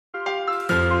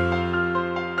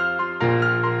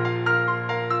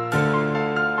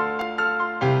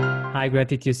Hi,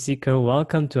 Gratitude Seeker.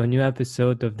 Welcome to a new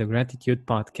episode of the Gratitude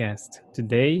Podcast.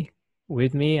 Today,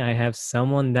 with me, I have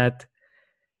someone that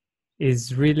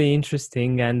is really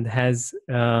interesting and has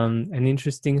an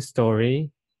interesting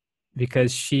story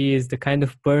because she is the kind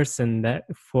of person that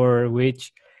for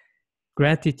which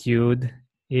gratitude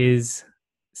is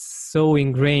so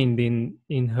ingrained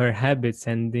in her habits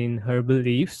and in her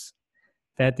beliefs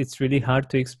that it's really hard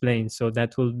to explain. So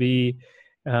that will be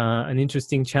an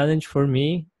interesting challenge for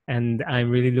me, and I'm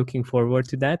really looking forward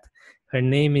to that. Her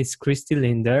name is Christie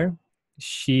Lindor.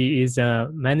 She is a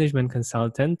management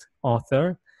consultant,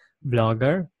 author,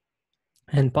 blogger,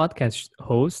 and podcast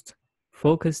host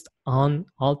focused on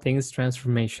all things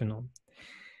transformational.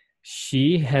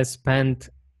 She has spent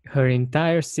her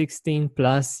entire 16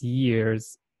 plus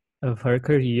years of her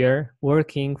career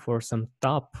working for some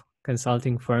top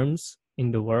consulting firms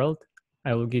in the world.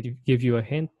 I will give you a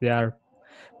hint. They are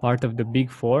part of the big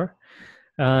four.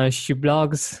 She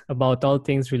blogs about all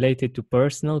things related to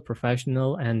personal,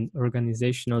 professional, and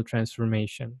organizational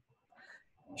transformation.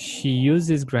 She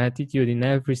uses gratitude in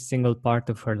every single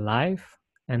part of her life,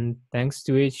 and thanks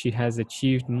to it, she has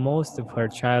achieved most of her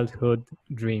childhood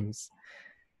dreams.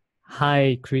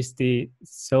 Hi, Christy.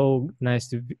 So nice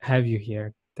to have you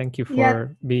here. Thank you Yeah,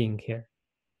 for being here.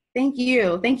 thank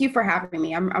you. Thank you for having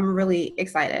me. I'm really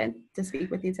excited to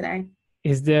speak with you today.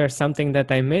 Is there something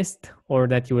that I missed or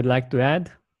that you would like to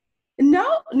add? No,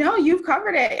 you've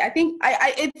covered it. I think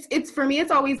it's for me,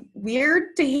 it's always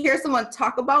weird to hear someone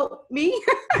talk about me.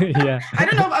 Yeah. I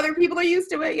don't know if other people are used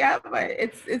to it yet, but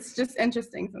it's just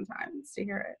interesting sometimes to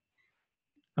hear it.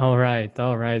 All right.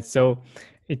 All right. So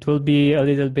it will be a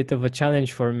little bit of a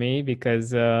challenge for me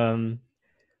because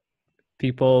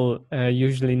people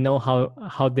usually know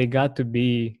how they got to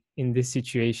be in this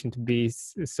situation, to be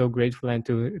so grateful and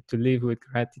to live with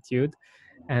gratitude.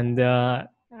 And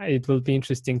it will be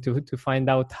interesting to find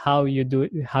out how you do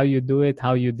it, how you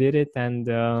did it, and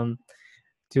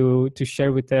to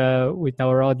share with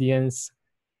our audience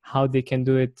how they can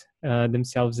do it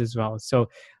themselves as well. So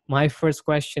my first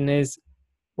question is,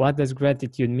 what does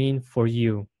gratitude mean for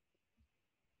you?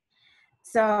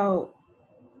 So,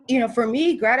 for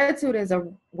me, gratitude is a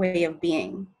way of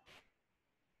being.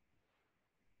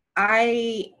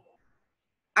 I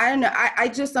I don't know. I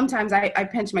just sometimes I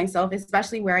pinch myself,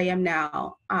 especially where I am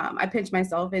now. I pinch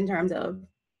myself in terms of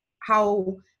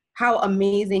how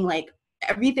amazing, like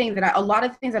everything that a lot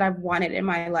of things that I've wanted in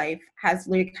my life has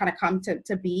really kind of come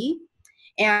to be.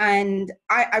 And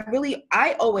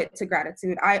I owe it to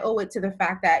gratitude. I owe it to the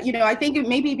fact that, I think it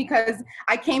may be because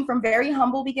I came from very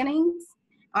humble beginnings.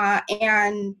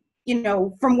 And,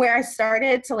 from where I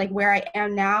started to like where I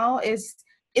am now is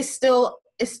still,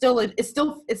 it's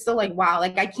still like, wow,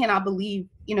 like I cannot believe,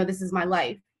 this is my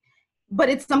life. But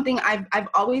it's something I've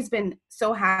always been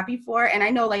so happy for. And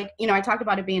I know, like, I talked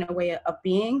about it being a way of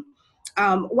being.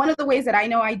 One of the ways that I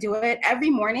know I do it every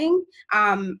morning,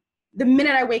 the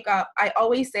minute I wake up, I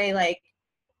always say, like,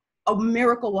 a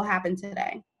miracle will happen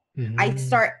today. I Mm-hmm.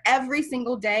 start every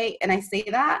single day and I say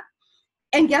that.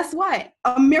 And guess what?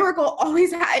 A miracle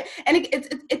always happens. And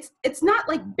it's not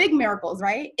like big miracles,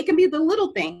 right? It can be the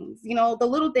little things, the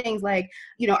little things like,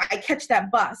 I catch that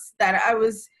bus that I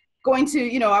was going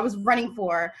to, I was running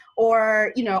for,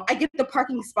 or, I get the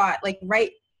parking spot, like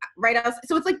right out.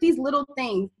 So it's like these little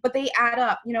things, but they add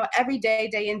up, every day,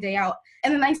 day in, day out.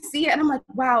 And then I see it and I'm like,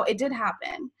 wow, it did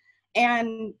happen.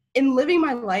 And in living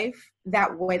my life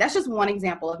that way, that's just one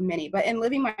example of many, but in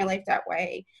living my life that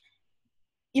way,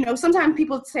 sometimes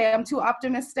people say I'm too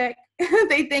optimistic.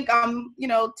 They think I'm,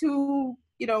 too,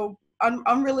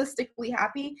 unrealistically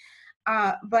happy.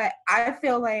 But I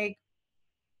feel like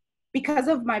because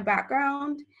of my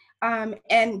background,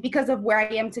 and because of where I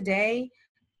am today,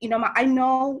 I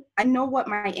know what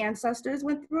my ancestors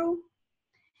went through.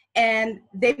 And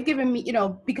they've given me,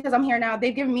 because I'm here now,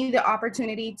 they've given me the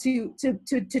opportunity to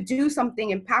do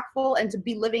something impactful and to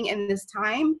be living in this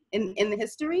time in the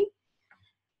history.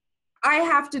 I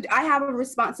have a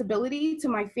responsibility to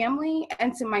my family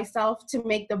and to myself to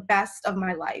make the best of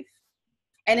my life.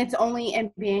 And it's only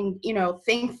in being,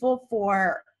 thankful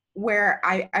for where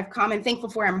I've come and thankful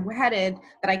for where I'm headed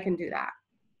that I can do that.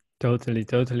 Totally,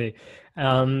 totally.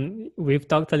 We've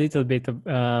talked a little bit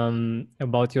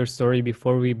about your story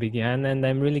before we began, and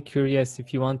I'm really curious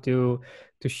if you want to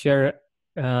share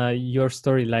your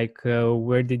story. Like,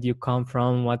 where did you come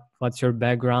from? What's your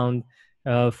background,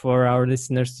 for our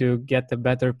listeners to get a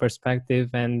better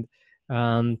perspective and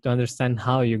to understand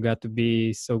how you got to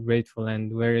be so grateful,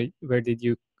 and where did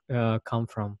you come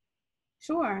from?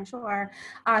 Sure.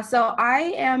 So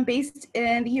I am based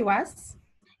in the U.S.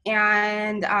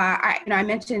 And I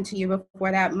mentioned to you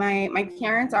before that my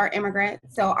parents are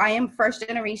immigrants, so I am first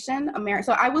generation American.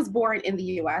 So I was born in the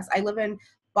U.S. I live in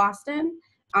Boston,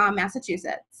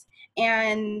 Massachusetts,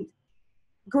 and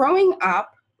growing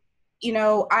up,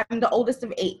 I'm the oldest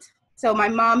of 8. So my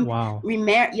mom Wow.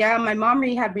 remarried. Yeah, my mom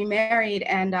had remarried,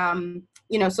 and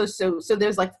so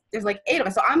there's like 8 of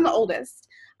us. So I'm the oldest.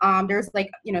 There's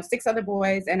 6 other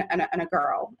boys and a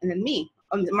girl, and then me.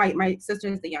 My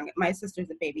sister's the youngest. My sister's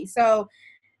the baby. So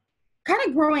kind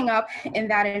of growing up in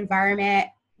that environment,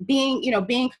 being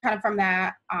kind of from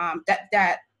that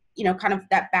kind of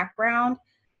that background,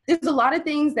 there's a lot of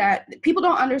things that people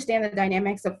don't understand the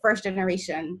dynamics of first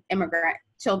generation immigrant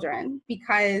children,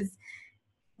 because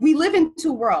we live in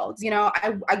 2 worlds.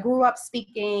 I grew up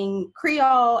speaking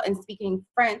Creole and speaking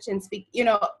French and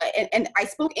and I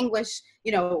spoke English,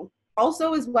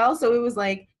 also as well. So it was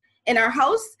like in our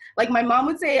house, like my mom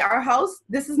would say, our house,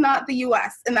 this is not the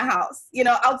US in the house,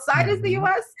 outside is the Hmm.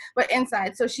 US, but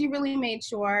inside. So she really made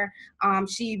sure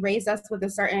she raised us with a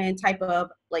certain type of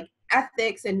like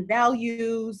ethics and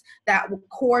values that were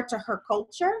core to her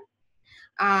culture.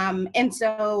 And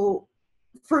so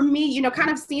for me, kind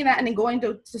of seeing that and then going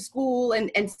to school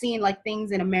and seeing like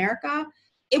things in America,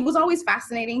 it was always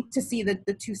fascinating to see the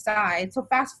 2 sides. So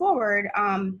fast forward,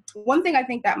 one thing I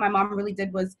think that my mom really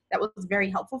did was that was very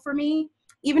helpful for me.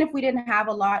 Even if we didn't have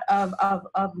a lot of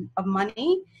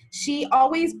money, she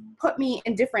always put me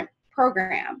in different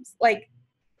programs, like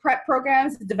prep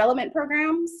programs, development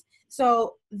programs.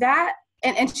 So that,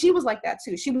 and she was like that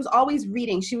too. She was always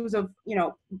reading. She was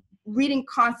reading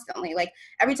constantly. Like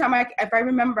every time if I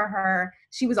remember her,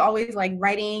 she was always like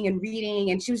writing and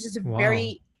reading, and she was just a Wow.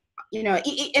 very,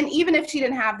 and even if she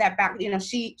didn't have that back,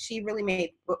 she really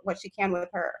made what she can with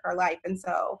her life. And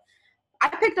so I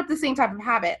picked up the same type of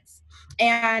habits,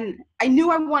 and I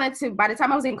knew I wanted to. By the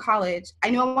time I was in college, I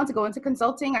knew I wanted to go into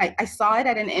consulting. I saw it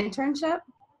at an internship,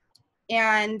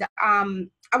 and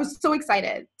I was so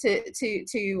excited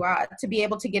to be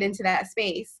able to get into that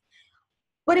space.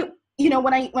 But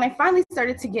when I finally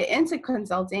started to get into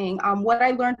consulting, what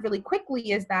I learned really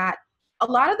quickly is that a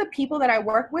lot of the people that I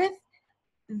work with,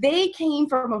 they came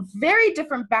from a very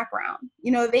different background.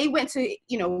 They went to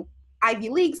Ivy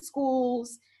League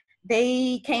schools.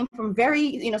 They came from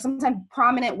very sometimes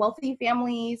prominent, wealthy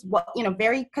families.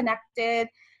 Very connected,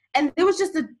 and there was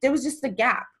just a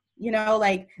gap.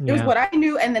 Like there was Yeah. what I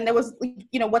knew, and then there was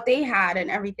what they had and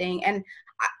everything. And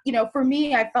for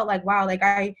me, I felt like, wow, like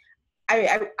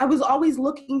I was always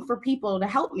looking for people to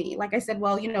help me. Like I said,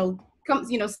 well,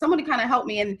 someone to kind of help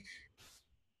me. And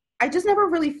I just never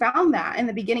really found that in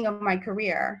the beginning of my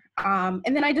career.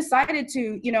 And then I decided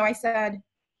I said,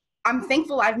 I'm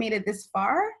thankful I've made it this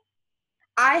far.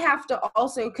 I have to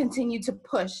also continue to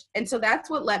push. And so that's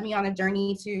what led me on a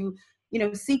journey to,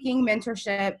 seeking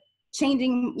mentorship,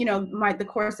 changing, the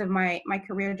course of my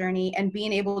career journey, and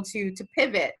being able to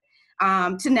pivot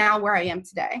to now where I am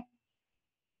today.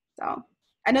 So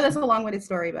I know that's a long-winded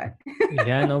story, but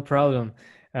Yeah, no problem.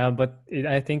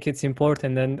 I think it's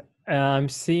important, and I'm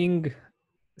seeing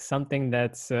something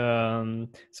that's so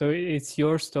it's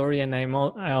your story, and I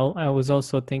was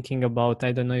also thinking about,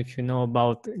 I don't know if you know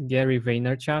about Gary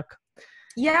Vaynerchuk.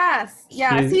 yes,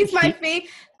 he's my He favorite.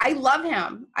 I love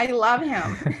him. I love him.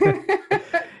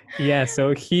 yeah,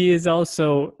 so he is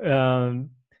also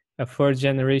a first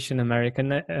generation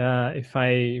American, if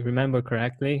I remember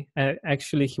correctly.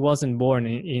 Actually, he wasn't born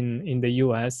in the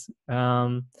US,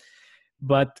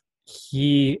 but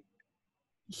he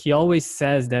he always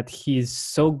says that he's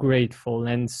so grateful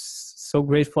and so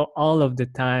grateful all of the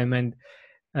time. And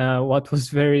what was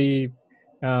very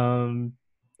um,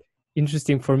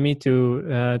 interesting for me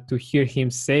to hear him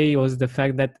say was the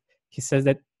fact that he says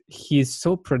that he is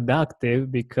so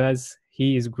productive because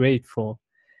he is grateful,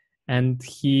 and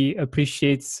he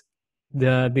appreciates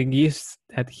the gifts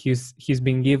that he's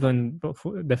been given,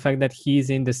 the fact that he's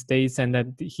in the States and that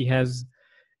he has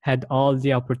had all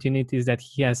the opportunities that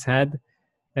he has had,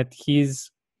 that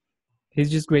he's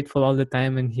just grateful all the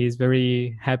time, and he's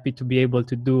very happy to be able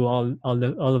to do all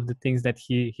of the things that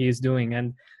he is doing.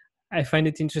 And I find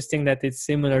it interesting that it's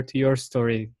similar to your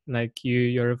story. Like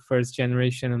you're a first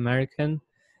generation American,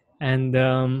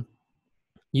 and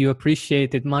you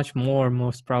appreciate it much more,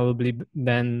 most probably,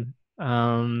 than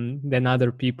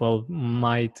other people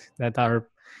might, that are,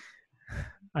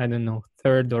 I don't know,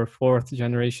 third or fourth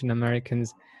generation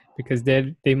Americans, because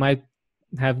they might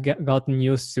have gotten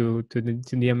used to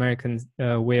the American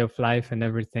way of life and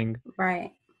everything.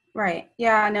 Right. Right.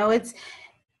 Yeah, no, it's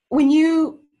when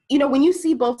you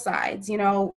see both sides,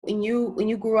 when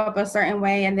you grew up a certain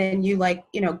way and then you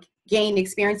gain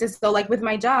experiences. So like with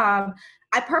my job,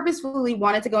 I purposefully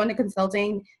wanted to go into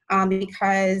consulting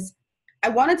because I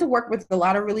wanted to work with a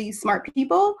lot of really smart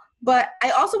people, but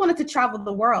I also wanted to travel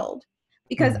the world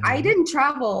because I Mm-hmm. didn't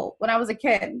travel when I was a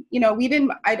kid.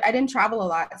 I didn't travel a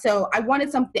lot. So I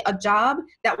wanted a job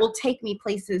that will take me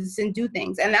places and do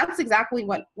things. And that's exactly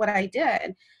what I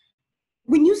did.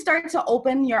 When you start to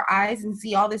open your eyes and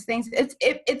see all these things,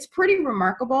 it's pretty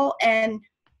remarkable. And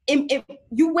if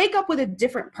you wake up with a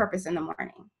different purpose in the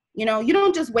morning, you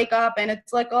don't just wake up and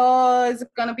it's like, oh, is it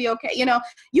gonna be okay?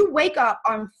 You wake up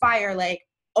on fire, like,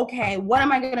 okay, what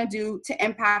am I gonna do to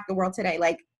impact the world today?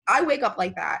 Like, I wake up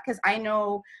like that because I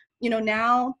know,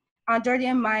 now,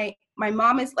 Jordan, my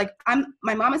mom is like,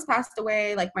 my mom has passed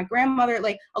away, like my grandmother,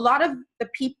 like a lot of the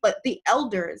people, the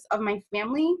elders of my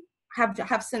family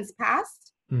have since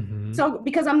passed. Mm-hmm. So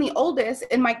because I'm the oldest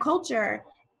in my culture,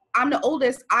 I'm the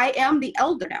oldest, I am the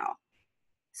elder now.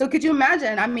 So could you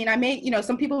imagine? I mean,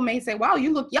 some people may say, wow,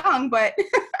 you look young, but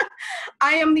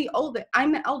I am the oldest.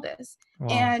 I'm the eldest. Wow.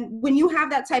 And when you have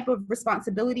that type of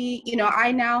responsibility,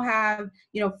 I now have,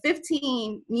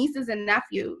 15 nieces and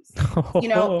nephews,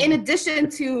 in addition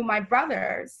to my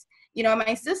brothers,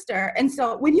 my sister. And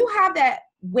so when you have that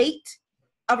weight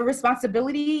of a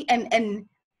responsibility and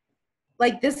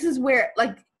like, this is where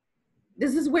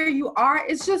you are,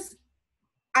 it's just,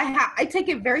 I take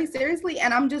it very seriously,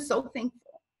 and I'm just so thankful.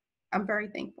 I'm very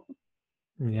thankful.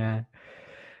 Yeah.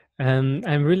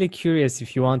 I'm really curious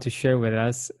if you want to share with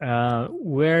us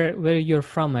where you're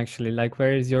from actually. Like,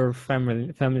 where is your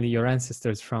family, your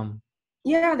ancestors from?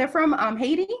 Yeah, they're from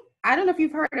Haiti. I don't know if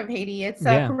you've heard of Haiti. It's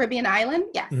a Yeah. Caribbean island.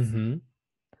 Yes. Mm-hmm.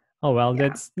 Oh well, Yeah.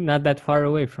 that's not that far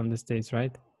away from the States,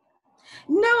 right?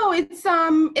 No, it's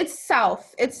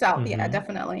south. It's south. Yeah, Mm-hmm.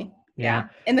 definitely. Yeah.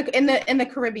 Yeah. In the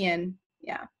Caribbean.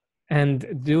 Yeah.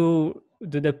 And do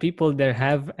the people there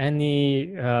have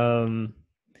any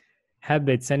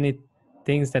habits, any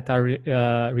things that are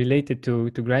related to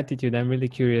gratitude? I'm really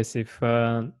curious if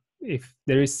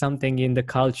there is something in the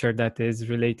culture that is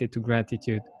related to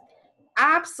gratitude.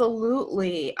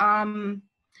 Absolutely.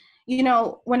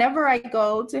 Whenever I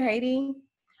go to Haiti,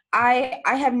 I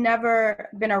have never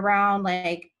been around,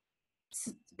 like,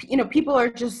 people are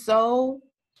just so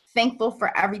thankful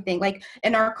for everything. Like,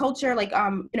 in our culture, like,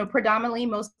 predominantly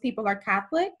most people are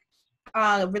Catholic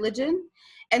religion,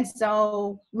 and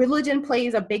so religion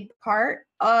plays a big part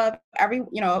of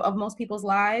of most people's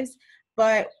lives.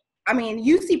 But I mean,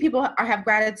 you see people have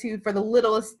gratitude for the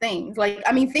littlest things, like,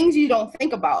 I mean, things you don't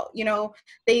think about.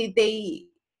 They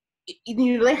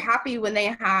they're happy when they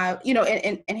have,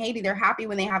 in Haiti, they're happy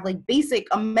when they have, like, basic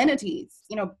amenities,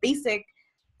 basic,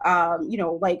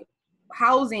 like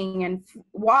housing and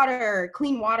water,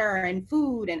 clean water and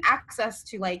food and access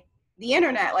to, like, the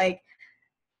internet, like,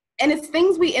 and it's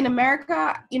things we in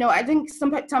America, I think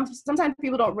sometimes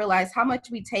people don't realize how much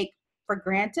we take for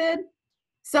granted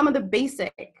some of the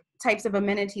basic types of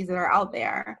amenities that are out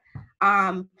there.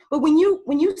 But when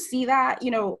you see that,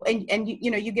 and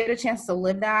you get a chance to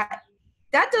live that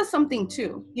does something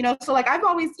too. So, like, I've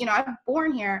always, I'm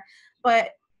born here,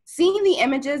 but seeing the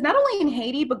images, not only in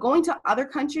Haiti, but going to other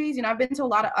countries, I've been to a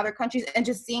lot of other countries, and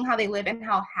just seeing how they live and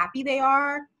how happy they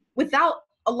are without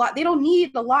they don't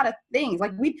need a lot of things.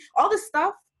 Like, all the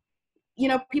stuff,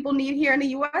 people need here in the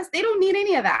US, they don't need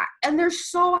any of that. And they're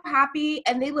so happy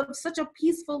and they live such a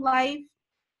peaceful life.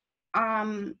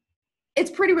 Um,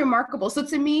 it's pretty remarkable. So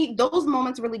to me, those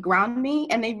moments really ground me,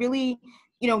 and they really,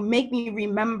 make me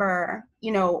remember,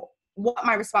 what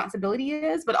my responsibility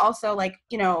is, but also, like,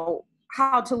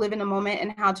 how to live in the moment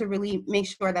and how to really make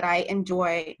sure that I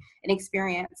enjoy and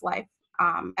experience life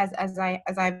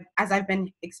as I've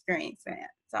been experiencing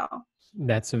it. So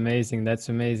That's amazing. That's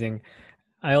amazing.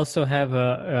 I also have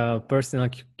a personal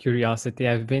curiosity.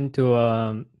 I've been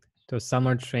to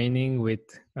summer training with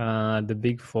the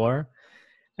Big Four,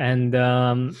 and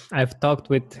I've talked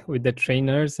with the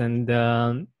trainers, and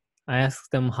I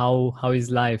asked them how is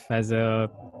life as a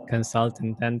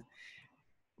consultant. And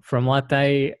from what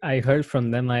I heard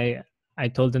from them, I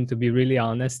told them to be really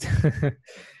honest,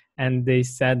 and they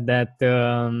said that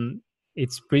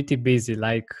it's pretty busy.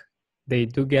 Like, they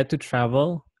do get to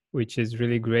travel, which is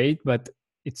really great, but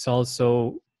it's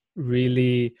also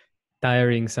really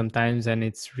tiring sometimes, and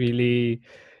it's really,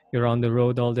 you're on the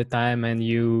road all the time and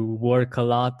you work a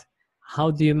lot. How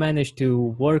do you manage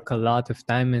to work a lot of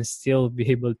time and still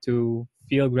be able to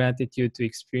feel gratitude, to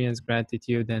experience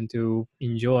gratitude, and to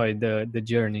enjoy the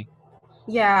journey?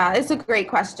 yeah, it's a great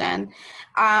question.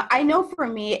 I know for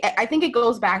me, I think it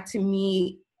goes back to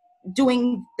me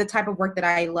doing the type of work that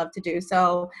I love to do.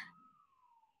 So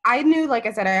I knew, like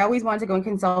I said, I always wanted to go in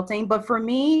consulting, but for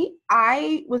me,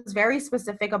 I was very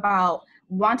specific about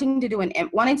wanting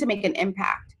to make an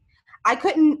impact. I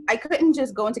couldn't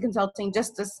just go into consulting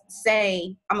just to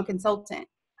say I'm a consultant.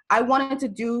 I wanted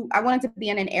to be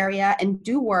in an area and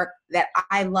do work that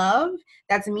I love,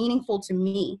 that's meaningful to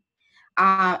me.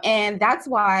 And that's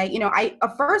why,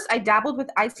 at first I dabbled with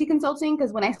IT consulting,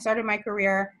 because when I started my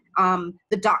career,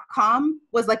 the .com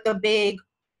was like the big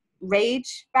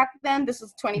rage back then. This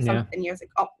was 20 Yeah. something years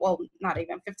ago. Oh, well, not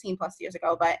even 15 plus years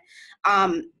ago, but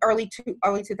early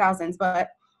 2000s. But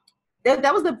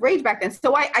that was the rage back then.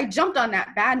 So I jumped on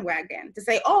that bandwagon to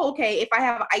say, oh, okay, if I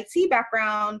have an IT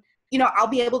background, I'll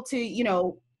be able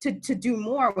to, to do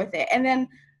more with it. And then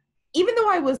even though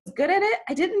I was good at it,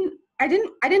 I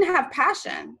didn't have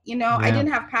passion, I Yeah.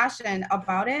 didn't have passion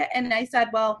about it. And I said,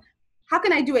 well, how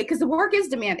can I do it? Because the work is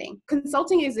demanding.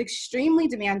 Consulting is extremely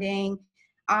demanding.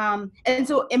 And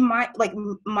so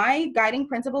my guiding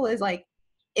principle is like,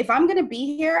 if I'm going to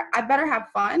be here, I better have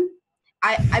fun.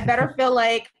 I better feel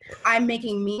like I'm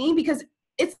making meaning, because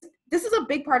this is a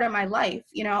big part of my life,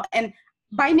 and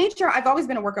by nature, I've always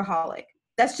been a workaholic.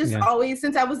 That's just Yeah. always,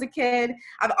 since I was a kid,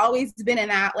 I've always been in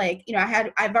that, like,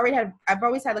 I've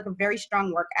always had like a very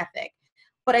strong work ethic.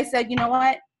 But I said, you know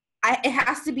what? It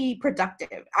has to be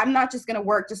productive. I'm not just going to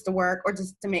work just to work or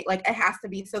just to make, like, it has to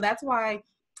be. So that's why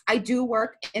I do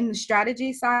work in the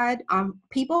strategy side,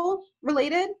 people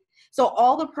related. So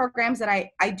all the programs that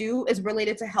I do is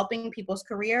related to helping people's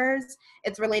careers.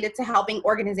 It's related to helping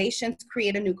organizations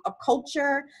create a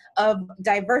culture of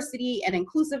diversity and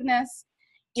inclusiveness.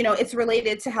 It's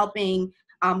related to helping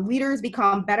leaders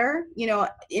become better,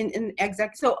 in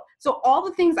exec. So all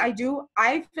the things I do,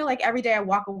 I feel like every day I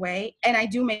walk away and I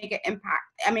do make an impact.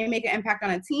 I mean, make an impact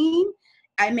on a team.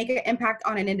 I make an impact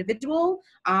on an individual,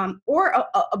 or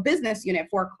a business unit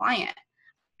for a client.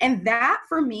 And that,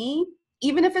 for me,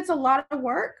 even if it's a lot of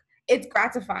work, it's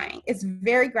gratifying. It's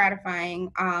very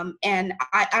gratifying. And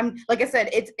I'm, like I said,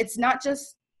 it's not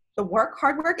just the work,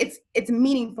 hard work. It's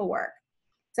meaningful work.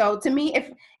 So to me,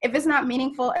 if it's not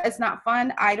meaningful, it's not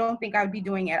fun, I don't think I would be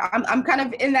doing it. I'm kind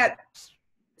of in that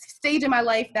stage in my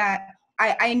life that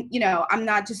I'm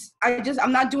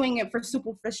not doing it for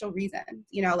superficial reasons.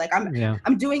 Like Yeah.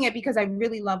 I'm doing it because I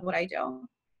really love what I do.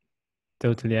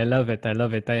 Totally. I love it. I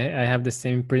love it. I have the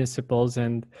same principles,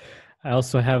 and I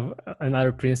also have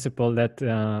another principle that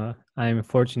I'm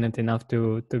fortunate enough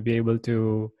to be able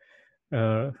to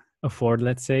uh, afford,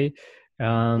 let's say,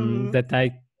 Mm-hmm.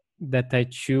 that I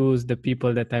choose the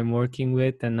people that I'm working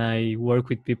with, and I work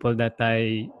with people that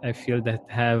I feel that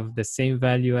have the same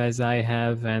value as I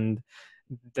have, and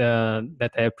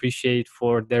that I appreciate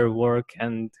for their work,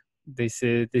 and this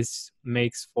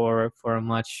makes for a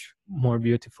much more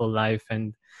beautiful life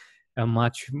and a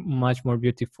much more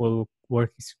beautiful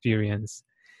work experience.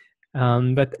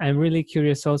 But I'm really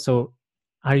curious also,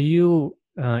 are you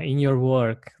in your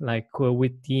work, like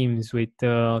with teams, with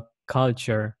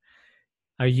culture,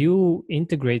 are you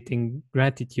integrating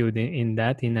gratitude in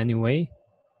that in any way?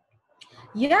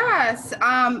 Yes.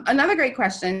 Another great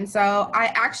question. So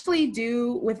I actually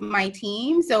do with my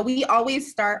team. So we always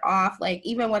start off, like,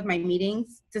 even with my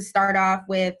meetings, to start off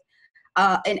with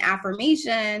an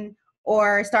affirmation,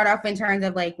 or start off in terms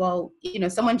of like, well,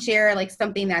 someone share like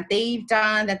something that they've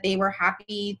done that they were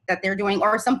happy that they're doing,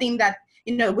 or something that,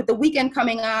 with the weekend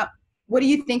coming up, what are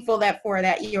you thankful that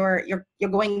you're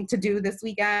going to do this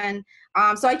weekend?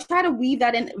 So I try to weave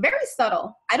that in, very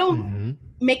subtle. I don't Mm-hmm.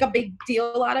 make a big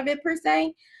deal out of it per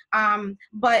se,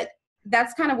 but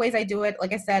that's kind of ways I do it.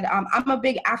 Like I said, I'm a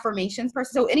big affirmations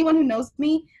person. So anyone who knows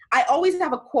me, I always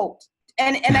have a quote.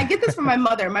 And I get this from my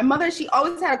mother. My mother, she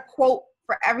always had a quote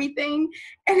for everything,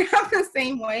 and I'm the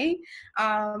same way.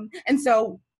 And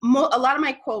so a lot of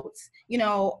my quotes,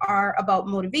 are about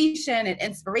motivation and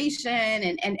inspiration,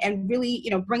 and really,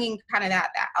 bringing kind of that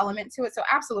element to it. So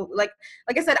absolutely, like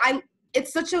I said,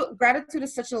 gratitude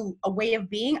is such a way of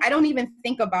being. I don't even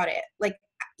think about it. Like,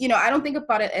 I don't think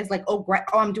about it as like, oh,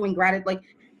 I'm doing gratitude. Like,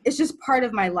 it's just part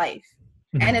of my life,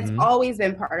 and it's Mm-hmm. always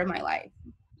been part of my life.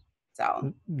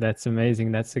 So. That's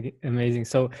amazing. That's amazing.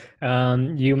 So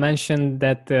you mentioned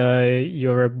that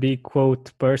you're a big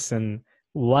quote person.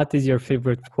 What is your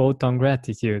favorite quote on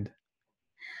gratitude?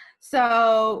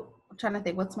 So I'm trying to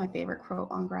think, what's my favorite quote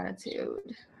on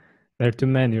gratitude? There are too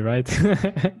many, right?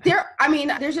 There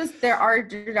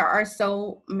are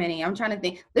so many. I'm trying to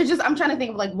think. I'm trying to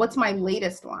think of like, what's my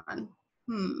latest one?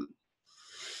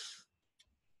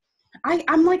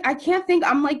 I can't think.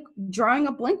 I'm like drawing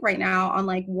a blank right now on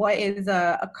like what is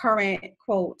a current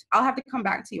quote. I'll have to come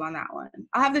back to you on that one.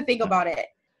 I'll have to think about it.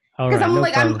 All Because right, I'm no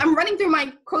like, problem. I'm running through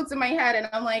my quotes in my head, and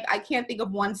I'm like, I can't think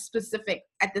of one specific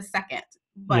at this second.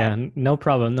 But Yeah, no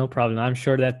problem, no problem. I'm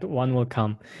sure that one will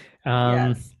come. Um,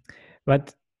 yes.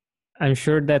 but I'm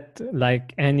sure that,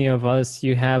 like any of us,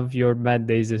 you have your bad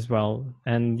days as well.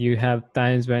 And you have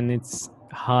times when it's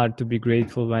hard to be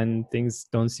grateful, when things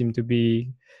don't seem to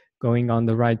be going on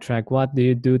the right track. What do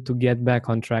you do to get back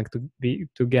on track,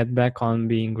 to get back on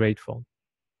being grateful?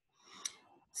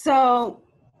 So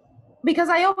because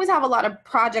I always have a lot of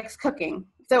projects cooking.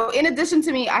 So in addition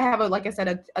to me, I have like I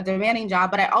said, a demanding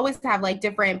job, but I always have like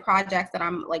different projects that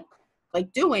I'm like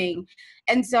doing.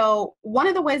 And so one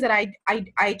of the ways that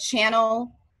I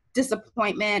channel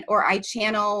disappointment, or I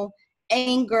channel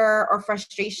anger or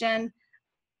frustration,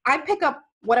 I pick up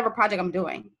whatever project I'm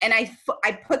doing, and I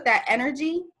put that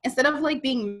energy, instead of like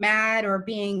being mad or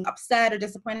being upset or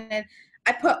disappointed,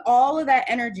 I put all of that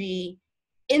energy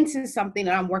into something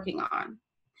that I'm working on.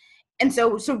 And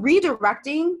so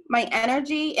redirecting my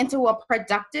energy into a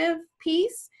productive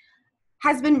piece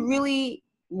has been really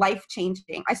life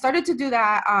changing. I started to do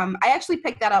that. I actually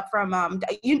picked that up from,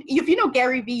 if you know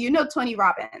Gary Vee, you know Tony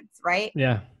Robbins, right?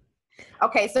 Yeah.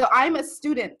 Okay, so I'm a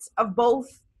student of both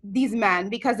these men,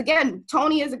 because again,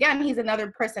 Tony is, again, he's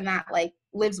another person that like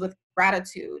lives with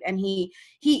gratitude, and he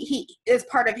is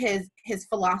part of his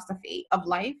philosophy of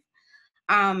life.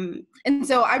 And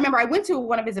so I remember I went to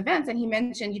one of his events, and he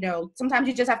mentioned, sometimes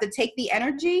you just have to take the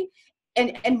energy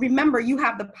and remember you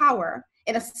have the power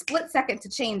in a split second to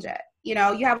change it. You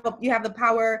have the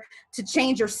power to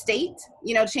change your state,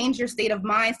 change your state of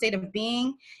mind, state of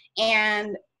being.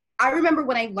 And I remember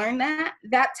when I learned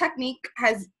that technique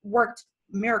has worked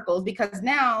miracles, because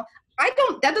now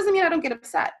that doesn't mean I don't get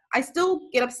upset. I still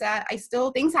get upset.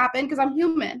 Things happen, because I'm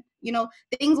human.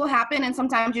 Things will happen, and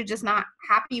sometimes you're just not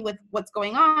happy with what's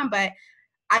going on. But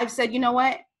I've said, you know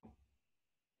what?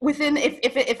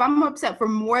 If I'm upset for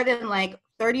more than like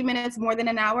 30 minutes, more than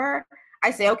an hour,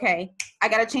 I say, okay, I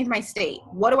got to change my state.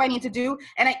 What do I need to do?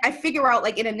 And I figure out,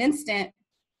 like, in an instant,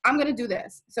 I'm going to do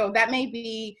this. So that may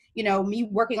be, me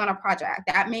working on a project.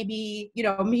 That may be,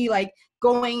 me like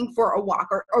going for a walk,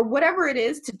 or whatever it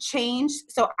is, to change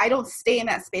so I don't stay in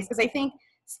that space. Because I think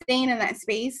staying in that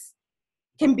space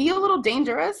can be a little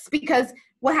dangerous, because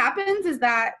what happens is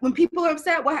that when people are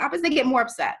upset, what happens? They get more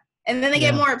upset, and then they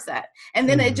get Yeah. more upset, and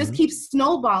then it just Hmm. keeps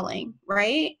snowballing,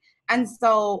 right? And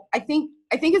so I think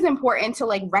it's important to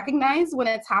like recognize when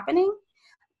it's happening,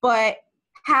 but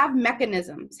have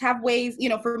mechanisms, have ways,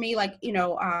 for me, like,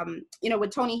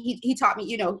 with Tony, he taught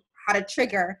me, how to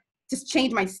trigger, to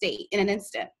change my state in an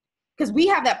instant, because we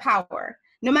have that power.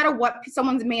 No matter what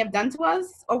someone may have done to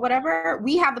us or whatever,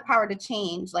 we have the power to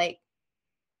change, like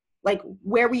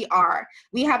where we are.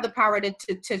 We have the power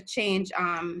to change.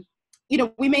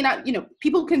 We may not,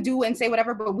 people can do and say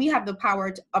whatever, but we have the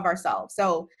power of ourselves.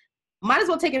 So might as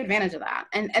well take advantage of that.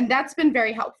 And that's been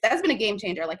very helpful. That's been a game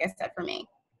changer, like I said, for me.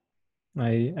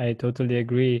 I totally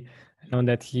agree. I know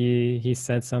that he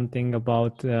said something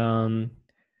about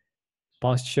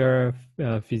posture,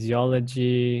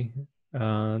 physiology.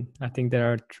 I think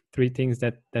there are three things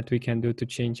that we can do to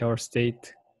change our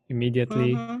state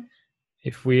immediately. Mm-hmm.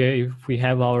 If we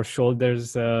have our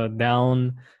shoulders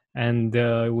down, and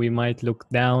we might look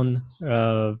down,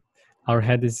 our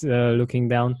head is looking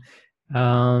down.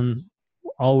 Um,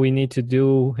 all we need to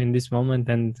do in this moment,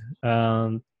 and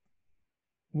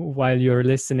while you're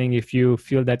listening, if you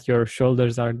feel that your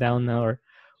shoulders are down,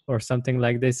 or something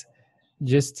like this,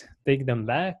 just take them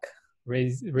back,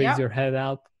 raise Yep. your head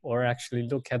up, or actually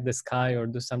look at the sky, or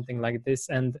do something like this.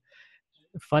 And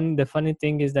the funny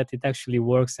thing is that it actually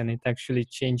works, and it actually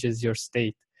changes your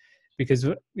state. Because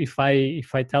if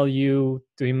I tell you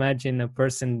to imagine a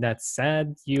person that's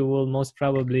sad, you will most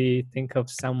probably think of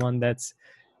someone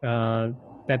uh,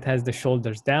 that has the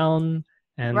shoulders down,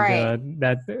 and Right.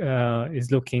 that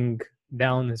is looking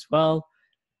down as well.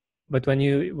 But when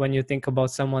you think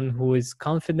about someone who is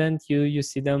confident, you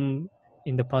see them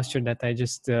in the posture that I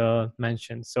just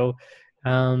mentioned. So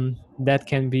that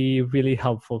can be really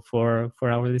helpful for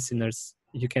our listeners.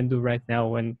 You can do right now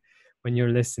when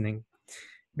you're listening.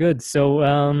 Good. So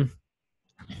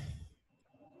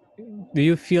do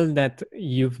you feel that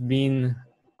you've been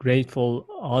grateful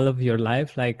all of your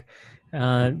life? Like,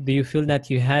 do you feel that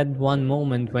you had one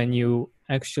moment when you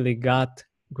actually got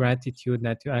gratitude,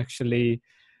 that you actually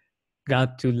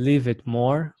got to live it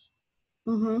more?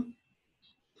 Mm-hmm.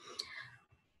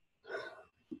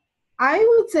 I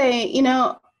would say,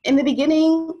 in the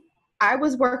beginning, I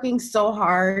was working so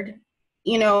hard.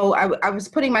 I was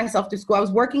putting myself through school. I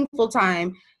was working full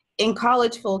time, in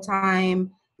college full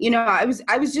time. I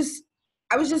was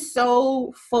just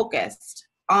so focused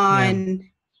Yeah. on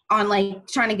on like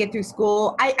trying to get through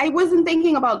school. I wasn't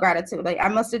thinking about gratitude. Like I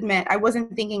must admit, I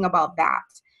wasn't thinking about that.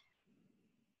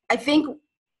 I think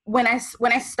when I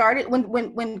started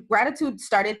when gratitude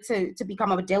started to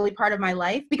become a daily part of my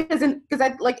life, because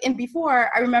I like in before,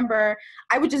 I remember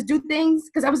I would just do things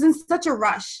because I was in such a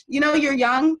rush. You know, you're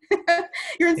young,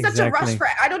 you're in such a rush Exactly. for,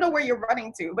 I don't know where you're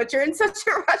running to, but you're in such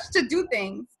a rush to do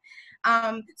things.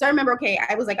 So I remember, okay,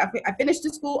 I was like, I finished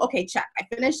the school, okay, check. I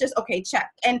finished this, okay,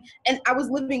 check. And I was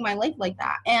living my life like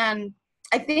that. And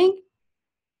I think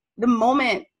the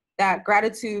moment that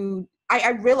gratitude,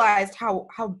 I realized how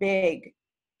big,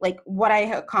 like what I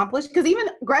had accomplished. Because even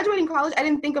graduating college, I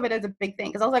didn't think of it as a big thing.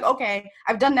 Because I was like, okay,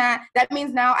 I've done that. That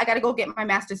means now I got to go get my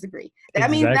master's degree. That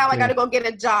means now I got to Exactly. go get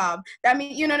a job. That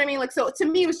means, you know what I mean? Like, so to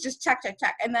me, it was just check, check,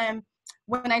 check. And then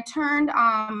when I turned,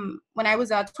 when I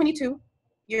was 22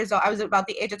 years old, I was about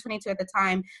the age of 22 at the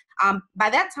time.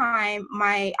 By that time,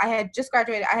 I had just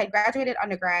graduated. I had graduated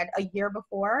undergrad a year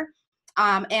before.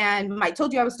 And I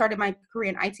told you I was started my career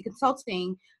in IT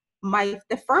consulting.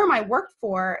 The firm I worked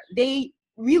for, they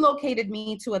relocated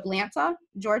me to Atlanta,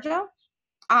 Georgia,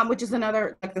 which is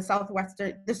another like the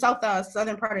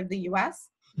southern part of the U.S.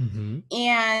 Hmm.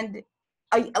 And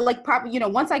I like probably, you know,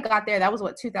 once I got there, that was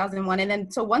what 2001, and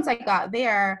then so once I got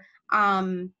there,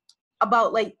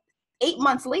 about like 8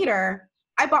 months later,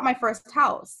 I bought my first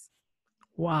house.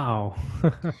 Wow.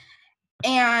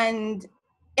 and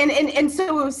and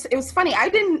so it was funny. I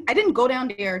didn't go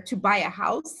down there to buy a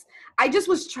house. I just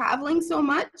was traveling so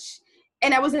much,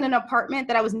 and I was in an apartment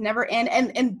that I was never in,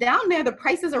 and down there the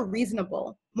prices are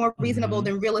reasonable, more reasonable Hmm.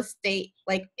 than real estate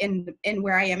like in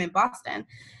where I am in Boston.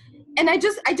 And I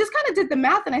just kind of did the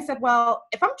math, and I said, well,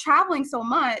 if I'm traveling so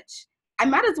much, I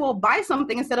might as well buy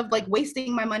something instead of like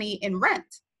wasting my money in rent,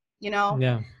 you know,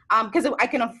 Yeah. because I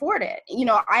can afford it. You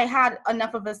know, I had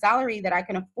enough of a salary that I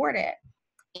can afford it.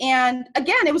 And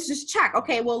again, it was just check.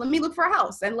 Okay, well, let me look for a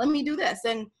house and let me do this.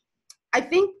 And I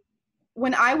think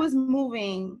when I was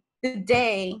moving, the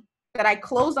day that I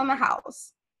closed on the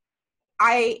house,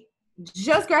 I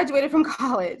just graduated from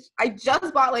college. I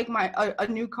just bought like a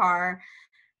new car.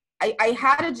 I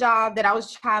had a job that I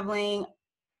was traveling.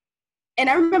 And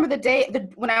I remember the day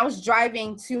when I was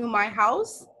driving to my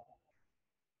house,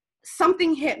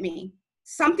 something hit me.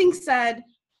 Something said,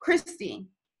 Christie,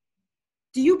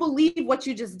 do you believe what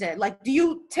you just did? Like, do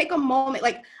you take a moment?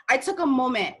 Like, I took a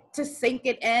moment to sink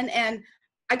it in, and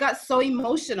I got so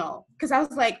emotional because I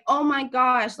was like, oh my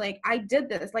gosh, like I did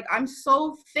this. Like, I'm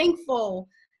so thankful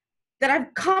that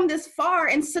I've come this far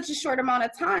in such a short amount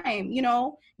of time, you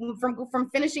know, from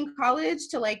finishing college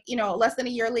to like, you know, less than a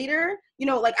year later, you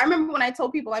know, like I remember when I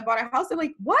told people I bought a house, they're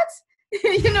like, what?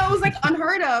 You know, it was like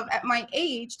unheard of at my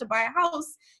age to buy a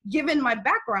house given my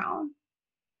background,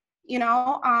 you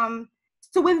know.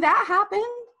 So when that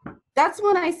happened, that's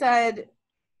when I said,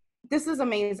 this is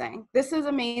amazing. This is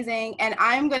amazing. And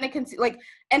I'm going to continue like,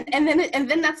 and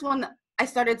then that's when I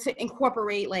started to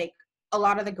incorporate like a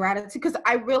lot of the gratitude, because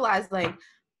I realized like,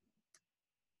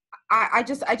 I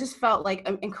just felt like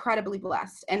I'm incredibly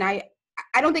blessed. And I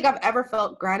don't think I've ever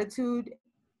felt gratitude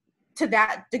to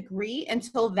that degree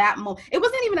until that moment. It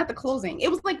wasn't even at the closing. It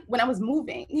was like when I was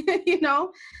moving, you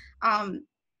know?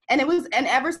 And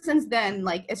ever since then,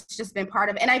 like it's just been part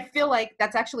of it. And I feel like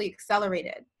that's actually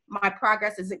accelerated. My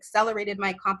progress has accelerated my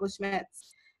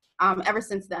accomplishments ever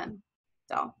since then.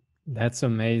 So That's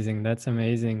amazing. That's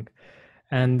amazing.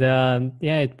 And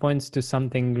yeah, it points to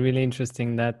something really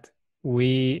interesting that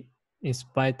we, in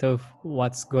spite of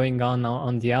what's going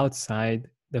on the outside,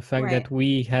 the fact right. that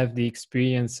we have the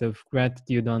experience of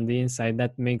gratitude on the inside,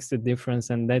 that makes the difference,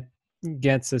 and that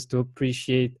gets us to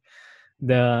appreciate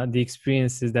the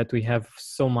experiences that we have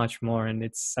so much more, and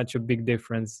it's such a big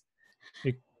difference.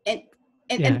 It-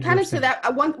 and yeah, and you kind were of to saying.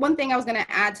 that, one thing I was going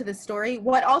to add to the story,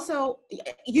 what also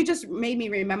you just made me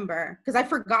remember, because I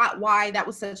forgot why that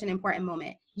was such an important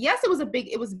moment. Yes, it was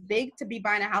big to be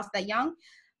buying a house that young,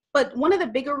 but one of the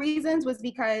bigger reasons was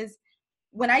because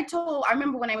I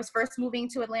remember when I was first moving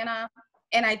to Atlanta,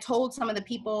 and I told some of the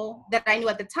people that I knew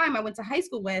at the time I went to high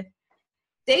school with,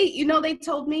 they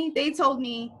told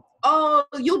me, oh,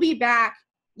 you'll be back,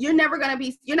 you're not gonna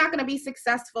be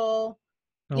successful,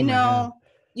 Oh you my God.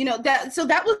 know, that, so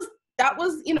that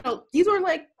was, you know, these were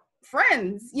like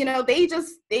friends, you know,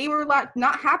 they were like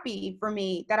not happy for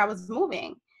me that I was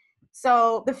moving.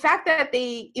 So the fact that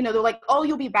they're like, oh,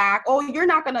 you'll be back, oh, you're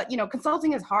not gonna,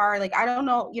 consulting is hard, like I don't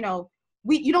know,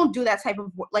 you don't do that type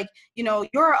of like,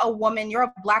 you're a woman, you're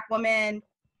a Black woman,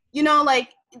 like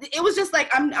it was just like,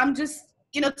 I'm just,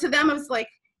 to them it was like,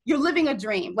 you're living a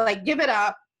dream, like give it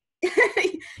up.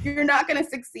 You're not gonna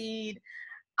succeed.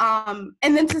 And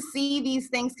then to see these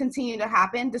things continue to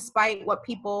happen despite what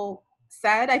people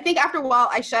said. I think after a while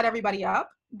I shut everybody up.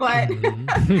 But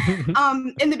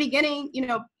Mhm. in the beginning,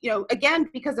 again,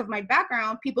 because of my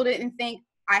background, people didn't think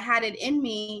I had it in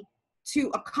me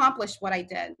to accomplish what I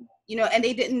did, and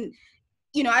they didn't,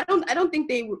 I don't think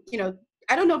they,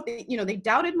 I don't know if they, they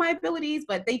doubted my abilities,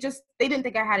 but they didn't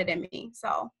think I had it in me.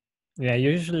 So. Yeah,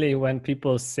 usually when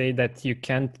people say that you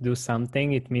can't do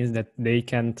something, it means that they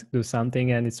can't do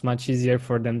something, and it's much easier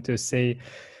for them to say,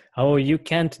 "Oh, you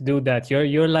can't do that.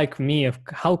 You're like me.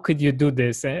 How could you do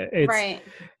this?" It's Right.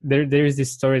 there is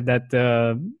this story that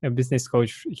a business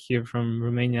coach here from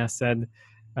Romania said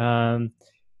um,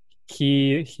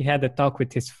 he had a talk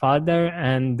with his father,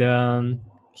 and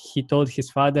he told his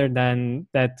father then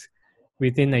that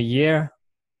within a year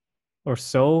or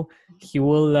so he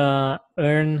will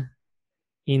earn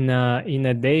in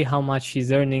a day how much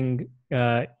he's earning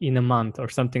in a month or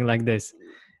something like this.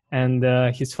 And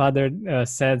his father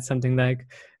said something like,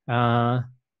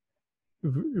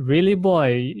 really,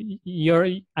 boy,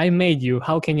 I made you,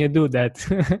 how can you do that?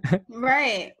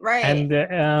 Right. Right.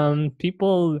 And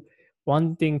people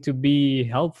wanting to be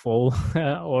helpful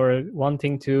or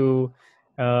wanting to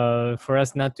for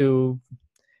us not to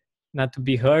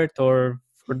be hurt, or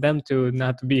for them to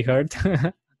not be hurt,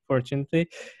 fortunately,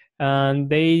 and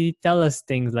they tell us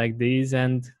things like these,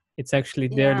 and it's actually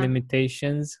their Yeah.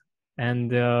 limitations.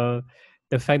 And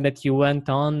the fact that you went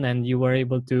on and you were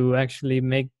able to actually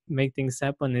make things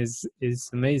happen is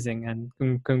amazing, and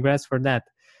congrats for that.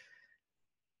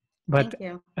 But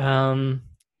Thank you.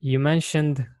 you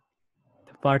mentioned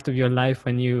the part of your life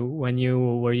when you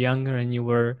were younger and you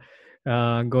were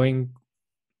going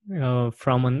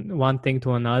from one thing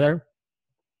to another.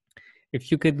 If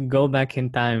you could go back in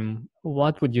time,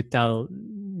 what would you tell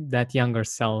that younger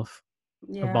self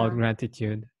about Yeah,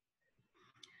 gratitude?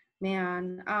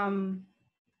 man.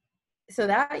 So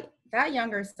that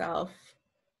younger self,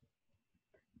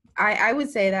 I would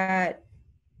say that,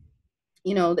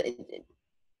 you know,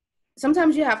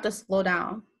 sometimes you have to slow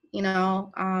down, you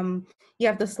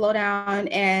have to slow down,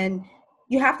 and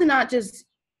you have to not just,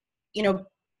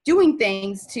 doing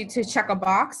things to check a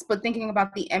box, but thinking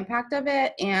about the impact of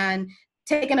it and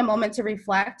taking a moment to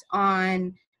reflect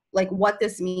on like what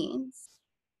this means.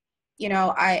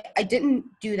 I didn't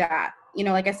do that.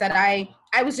 Like I said,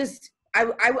 I was just,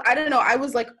 I don't know. I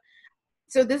was like,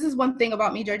 so this is one thing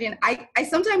about me, Georgian. I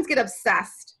sometimes get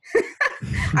obsessed.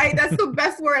 That's the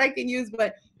best word I can use.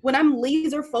 But when I'm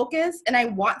laser focused and I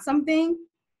want something,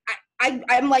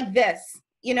 I'm like this,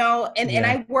 and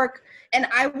Yeah.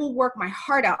 I will work my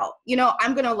heart out.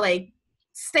 I'm gonna like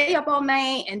stay up all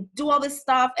night and do all this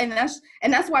stuff, and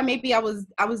that's why maybe I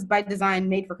was by design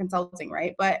made for consulting,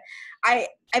 right? But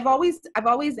I've always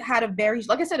had a very,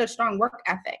 like I said, a strong work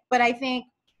ethic, but I think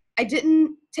I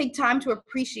didn't take time to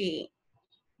appreciate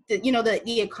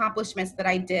the accomplishments that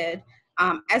I did,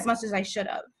 as much as I should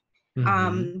have.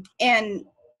 Hmm. And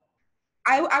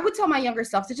I would tell my younger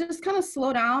self to just kind of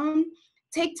slow down,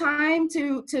 take time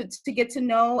to get to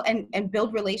know and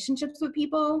build relationships with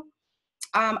people.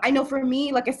 I know for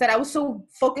me, like I said, I was so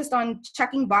focused on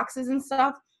checking boxes and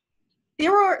stuff.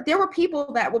 There were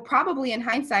people that were probably in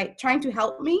hindsight trying to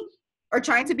help me or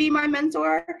trying to be my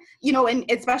mentor,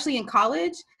 and especially in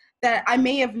college, that I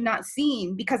may have not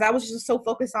seen because I was just so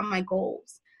focused on my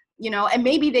goals. And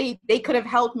maybe they could have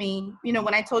helped me,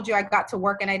 when I told you I got to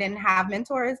work and I didn't have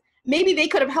mentors, maybe they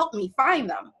could have helped me find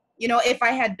them. If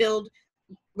I had built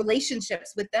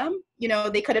relationships with them,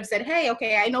 they could have said, hey,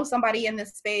 okay, I know somebody in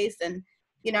this space. And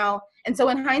so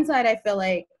in hindsight, I feel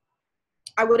like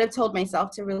I would have told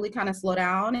myself to really kind of slow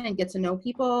down and get to know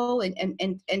people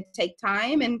and take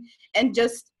time and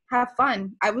just have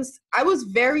fun. I was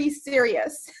very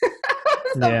serious.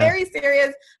 So Yeah. very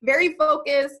serious, very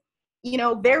focused,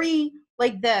 very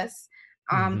like this.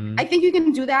 Hmm. I think you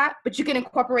can do that, but you can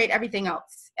incorporate everything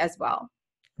else as well,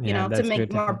 Yeah, to that's make more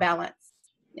beautiful. balance.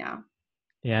 Yeah.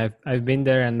 Yeah, I've been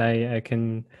there, and I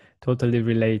can totally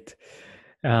relate.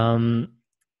 Um,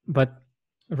 but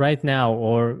right now,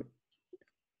 or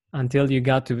until you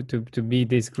got to be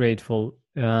this grateful,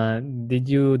 did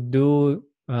you do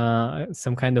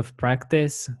some kind of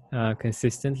practice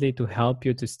consistently to help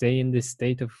you to stay in this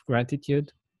state of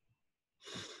gratitude?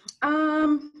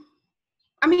 Um,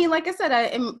 I mean, like I said,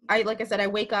 I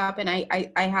wake up and I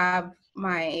have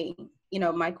my,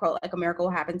 my quote, like a miracle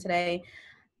will happen today.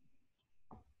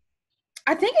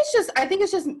 I think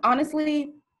it's just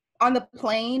honestly on the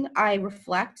plane, I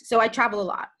reflect. So I travel a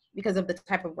lot because of the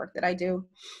type of work that I do.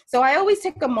 So I always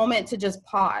take a moment to just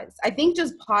pause. I think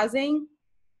just pausing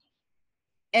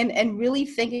and really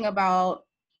thinking about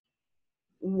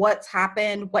what's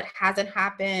happened, what hasn't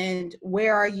happened,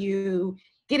 where are you,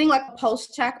 getting like a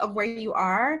pulse check of where you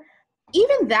are.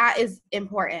 Even that is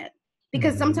important,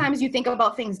 because Mm-hmm. sometimes you think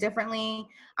about things differently.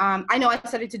 I know I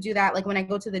started to do that. Like when I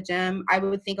go to the gym, I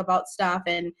would think about stuff,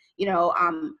 and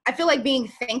I feel like being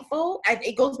thankful.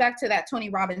 It goes back to that Tony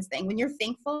Robbins thing. When you're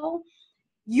thankful,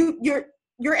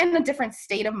 you're in a different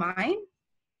state of mind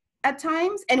at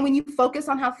times, and when you focus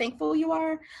on how thankful you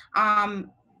are,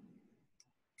 um,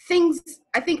 things.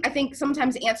 I think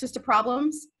sometimes answers to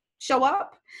problems show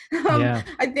up. Yeah.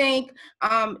 I think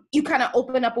you kind of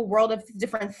open up a world of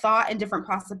different thought and different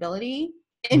possibility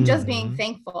in just being Mm-hmm.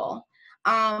 thankful.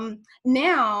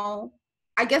 Now,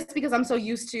 I guess because I'm so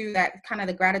used to that kind of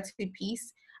the gratitude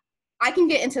piece, I can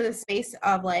get into the space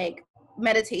of like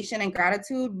meditation and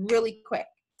gratitude really quick.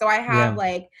 So I have Yeah.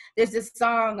 like, there's this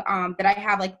song that I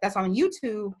have like that's on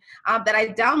YouTube that I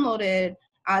downloaded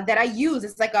that I use.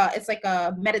 It's like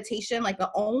a meditation, like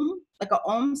a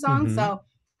Om song. Mm-hmm. So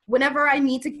whenever I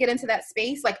need to get into that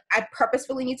space, like I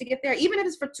purposefully need to get there, even if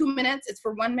it's for 2 minutes, it's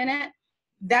for 1 minute.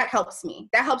 That helps me.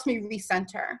 That helps me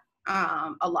recenter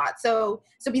a lot. So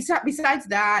besides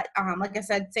that, like I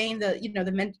said, saying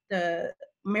the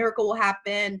miracle will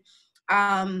happen.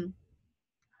 Um,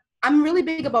 I'm really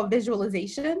big about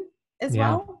visualization as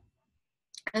Yeah. well.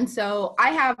 And so I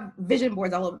have vision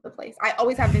boards all over the place. I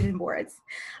always have vision boards.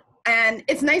 And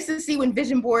it's nice to see when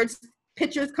vision boards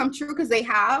pictures come true, because they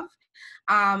have.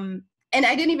 And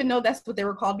I didn't even know that's what they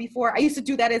were called before. I used to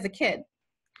do that as a kid.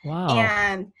 Wow.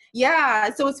 And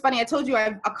yeah, so it's funny. I told you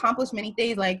I've accomplished many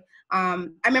things. Like I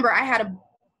remember I had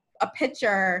a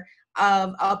picture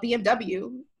of a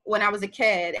BMW when I was a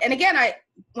kid. And again,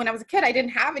 when I was a kid, I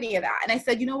didn't have any of that. And I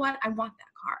said, you know what? I want that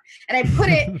car. And I put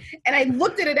it and I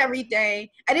looked at it every day.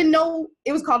 I didn't know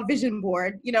it was called a vision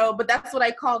board, but that's what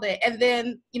I called it. And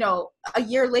then, a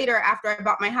year later, after I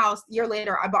bought my house, a year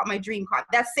later, I bought my dream car.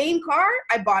 That same car,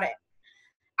 I bought it.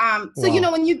 So,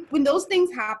 Wow. when those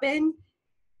things happen,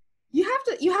 you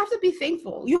have to be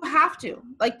thankful. You have to.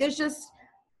 Like,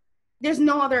 there's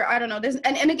no other, I don't know.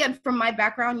 And again, from my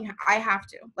background, I have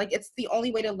to. Like, it's the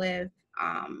only way to live.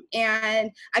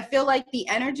 And I feel like the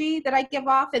energy that I give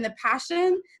off and the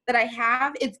passion that I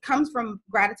have, it comes from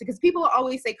gratitude. Because people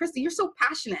always say, Christy, you're so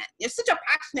passionate. You're such a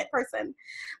passionate person.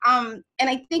 And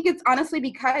I think it's honestly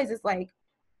because it's like,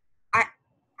 I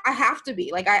I have to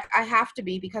be. Like, I have to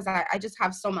be, because I just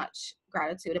have so much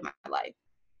gratitude in my life.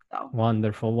 So.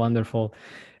 Wonderful, wonderful.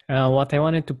 What I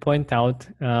wanted to point out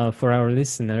for our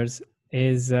listeners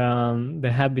is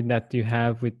the habit that you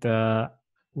have with the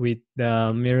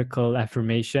miracle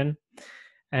affirmation,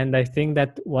 and I think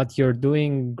that what you're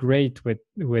doing great with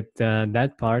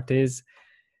that part is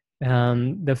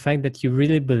the fact that you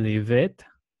really believe it,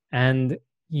 and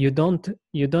you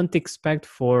don't expect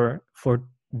for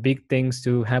big things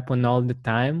to happen all the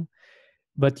time,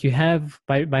 but you have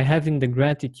by having the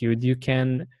gratitude you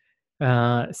can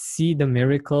see the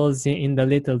miracles in the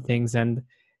little things. And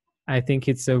I think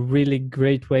it's a really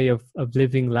great way of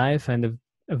living life and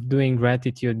of doing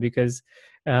gratitude, because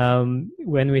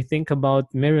when we think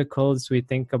about miracles, we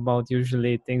think about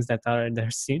usually things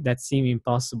that seem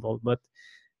impossible. But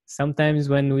sometimes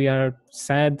when we are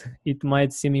sad, it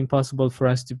might seem impossible for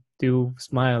us to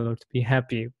smile or to be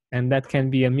happy, and that can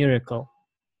be a miracle.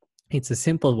 It's a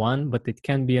simple one, but it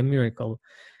can be a miracle.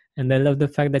 And I love the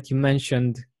fact that you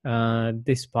mentioned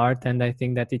this part, and I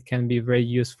think that it can be very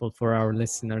useful for our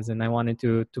listeners. And I wanted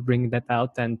to bring that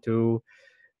out and to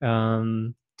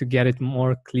get it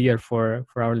more clear for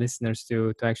our listeners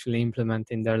to actually implement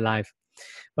in their life.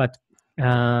 But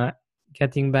uh,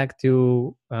 getting back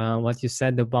to what you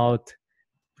said about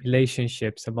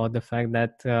relationships, about the fact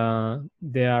that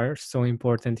they are so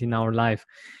important in our life.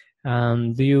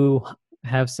 Do you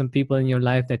have some people in your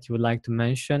life that you would like to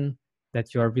mention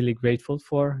that you are really grateful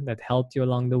for, that helped you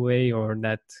along the way, or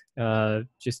that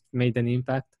just made an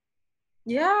impact?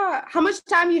 Yeah. How much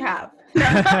time you have? No,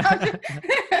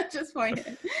 just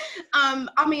pointing.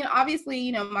 I mean,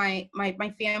 obviously, my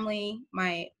family,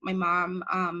 my mom,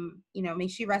 may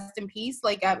she rest in peace.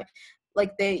 Like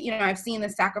I've seen the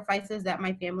sacrifices that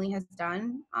my family has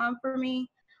done for me.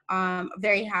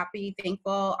 Very happy,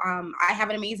 thankful. I have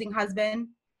an amazing husband.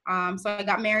 So I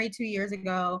got married 2 years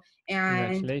ago,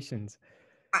 and Congratulations.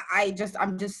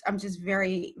 I'm just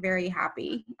very, very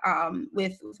happy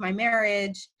with my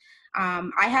marriage.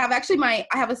 I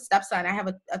have a stepson. I have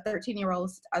a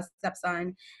 13-year-old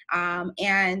stepson,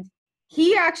 and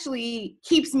he actually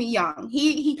keeps me young.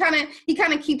 He kind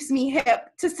of keeps me hip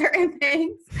to certain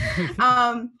things.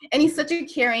 And he's such a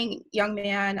caring young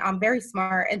man. Very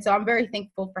smart, and so I'm very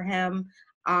thankful for him.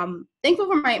 Thankful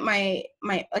for my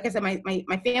like I said, my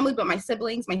family, but my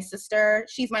siblings, my sister,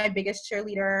 she's my biggest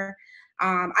cheerleader.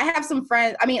 I have some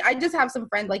friends. I mean, I just have some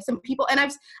friends, like some people, and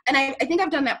I think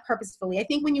I've done that purposefully. I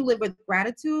think when you live with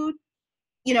gratitude,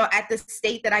 you know, at the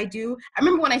state that I do, I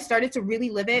remember when I started to really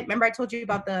live it. Remember I told you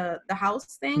about the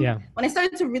house thing? Yeah. When I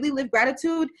started to really live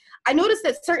gratitude, I noticed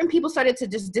that certain people started to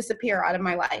just disappear out of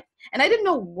my life. And I didn't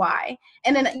know why.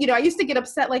 And then, you know, I used to get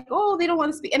upset like, oh, they don't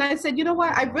want to speak. And I said, you know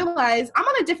what? I realized I'm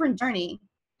on a different journey.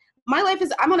 My life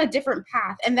is, I'm on a different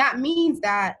path. And that means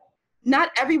that not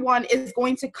everyone is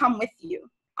going to come with you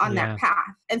on that Yeah.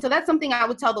 path. And so that's something I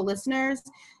would tell the listeners.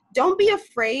 Don't be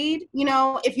afraid. You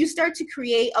know, if you start to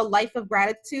create a life of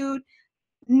gratitude,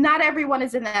 not everyone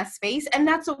is in that space, and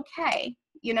that's okay.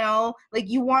 You know, like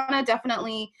you want to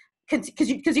definitely, because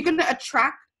you're going to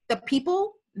attract the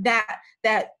people that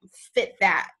fit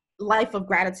that life of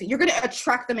gratitude. You're going to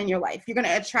attract them in your life. You're going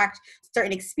to attract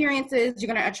certain experiences.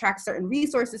 You're going to attract certain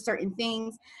resources, certain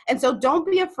things. And so don't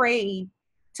be afraid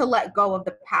to let go of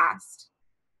the past.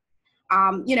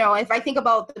 You know, if I think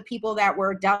about the people that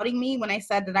were doubting me when I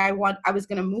said that I was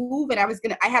going to move and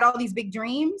I had all these big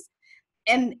dreams,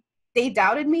 and they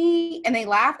doubted me and they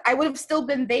laughed, I would have still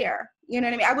been there. You know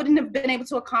what I mean? I wouldn't have been able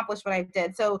to accomplish what I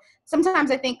did. So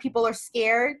sometimes I think people are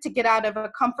scared to get out of a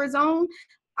comfort zone.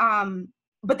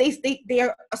 But they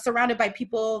are surrounded by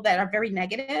people that are very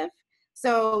negative.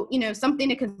 So, you know, something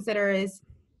to consider is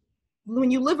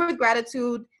when you live with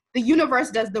gratitude, the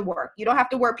universe does the work. You don't have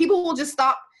to work. People will just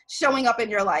stop showing up in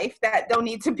your life that don't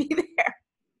need to be there.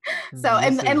 So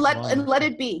This and is let wonderful.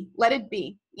 it be. Let it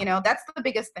be. You know, that's the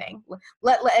biggest thing.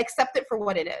 Let accept it for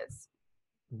what it is.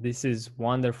 This is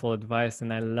wonderful advice,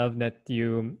 and I love that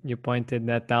you pointed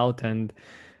that out. And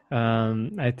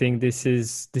I think this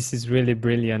is really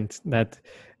brilliant. That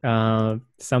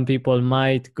some people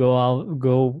might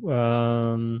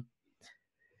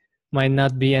might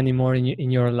not be anymore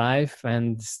in your life,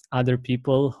 and other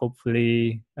people,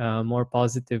 hopefully more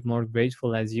positive, more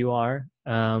grateful as you are,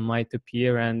 might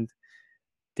appear, and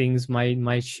things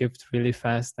might shift really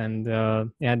fast. And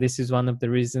yeah, this is one of the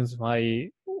reasons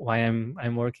why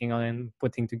I'm working on and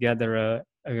putting together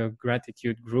a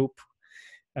gratitude group,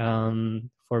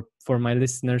 for my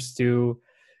listeners to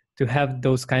have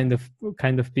those kind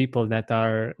of people that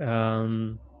are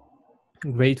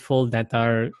grateful, that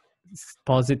are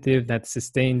positive, that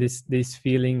sustain this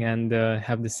feeling, and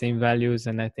have the same values.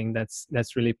 And I think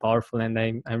that's really powerful, and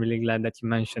I'm really glad that you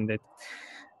mentioned it.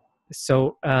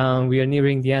 So we are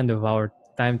nearing the end of our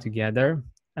time together.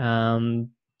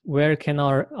 Where can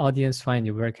our audience find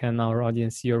you? Where can our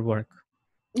audience see your work?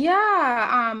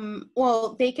 Yeah.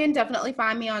 Well, they can definitely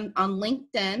find me on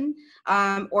LinkedIn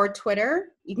or Twitter.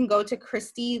 You can go to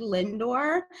Christie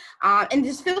Lindor, and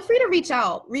just feel free to reach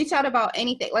out. Reach out about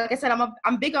anything. Like I said,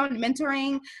 I'm big on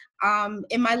mentoring.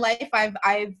 In my life,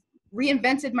 I've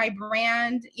reinvented my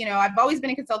brand. You know, I've always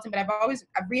been a consultant, but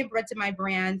I've reinvented my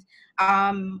brand.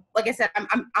 Like I said,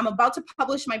 I'm about to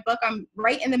publish my book. I'm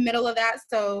right in the middle of that.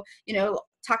 So, you know,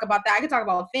 talk about that. I can talk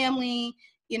about family,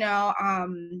 you know,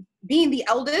 being the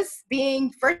eldest,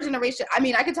 being first generation. I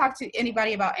mean, I could talk to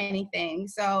anybody about anything.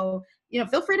 So, you know,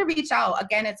 feel free to reach out.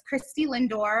 Again, it's Christie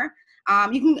Lindor.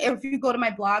 You can, if you go to my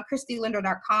blog,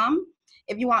 christielindor.com.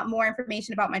 If you want more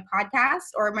information about my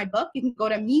podcast or my book, you can go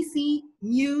to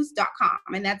mecemuse.com.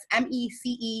 And that's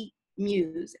MECE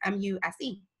Muse,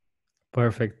 MUSE.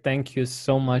 Perfect. Thank you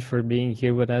so much for being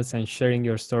here with us and sharing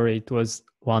your story. It was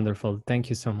wonderful. Thank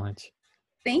you so much.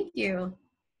 Thank you.